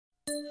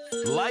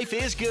Life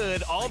is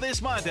good all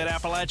this month at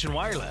Appalachian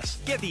Wireless.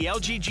 Get the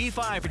LG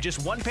G5 for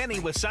just 1 penny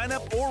with sign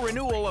up or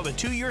renewal of a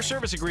 2-year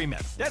service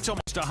agreement. That's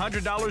almost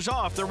 $100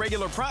 off the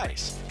regular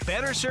price.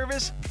 Better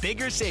service,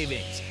 bigger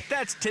savings.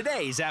 That's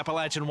today's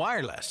Appalachian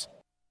Wireless.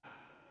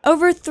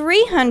 Over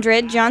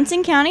 300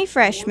 Johnson County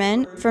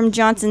freshmen from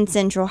Johnson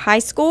Central High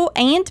School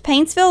and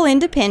Paintsville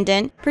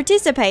Independent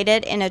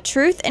participated in a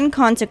Truth and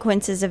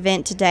Consequences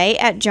event today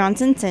at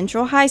Johnson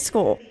Central High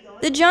School.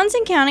 The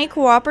Johnson County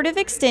Cooperative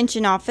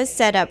Extension Office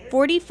set up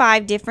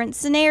 45 different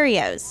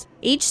scenarios.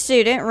 Each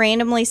student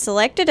randomly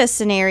selected a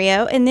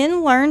scenario and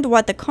then learned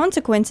what the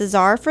consequences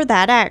are for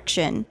that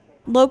action.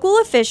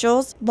 Local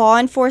officials, law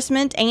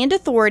enforcement, and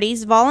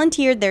authorities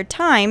volunteered their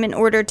time in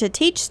order to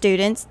teach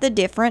students the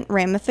different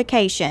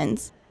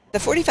ramifications. The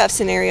 45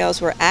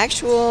 scenarios were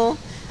actual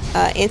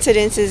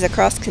incidences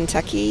across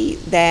Kentucky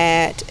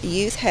that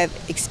youth have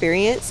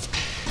experienced,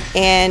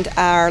 and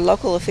our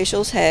local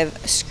officials have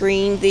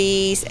screened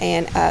these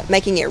and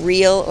making it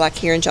real, like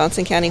here in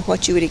Johnson County,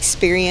 what you would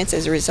experience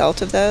as a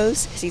result of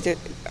those. These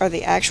are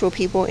the actual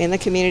people in the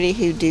community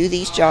who do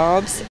these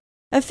jobs.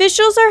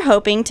 Officials are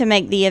hoping to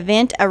make the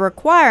event a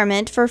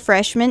requirement for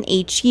freshmen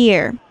each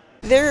year.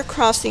 They're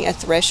crossing a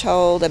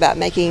threshold about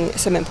making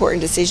some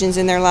important decisions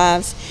in their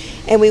lives,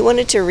 and we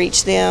wanted to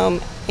reach them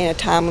in a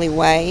timely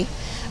way.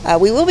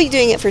 We will be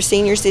doing it for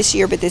seniors this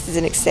year, but this is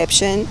an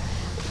exception.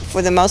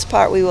 For the most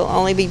part, we will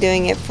only be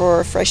doing it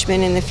for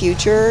freshmen in the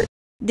future.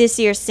 This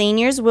year's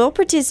seniors will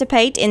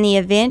participate in the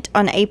event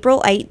on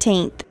April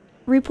 18th.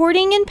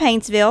 Reporting in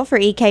Paintsville for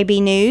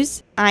EKB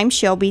News, I'm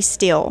Shelby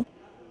Still.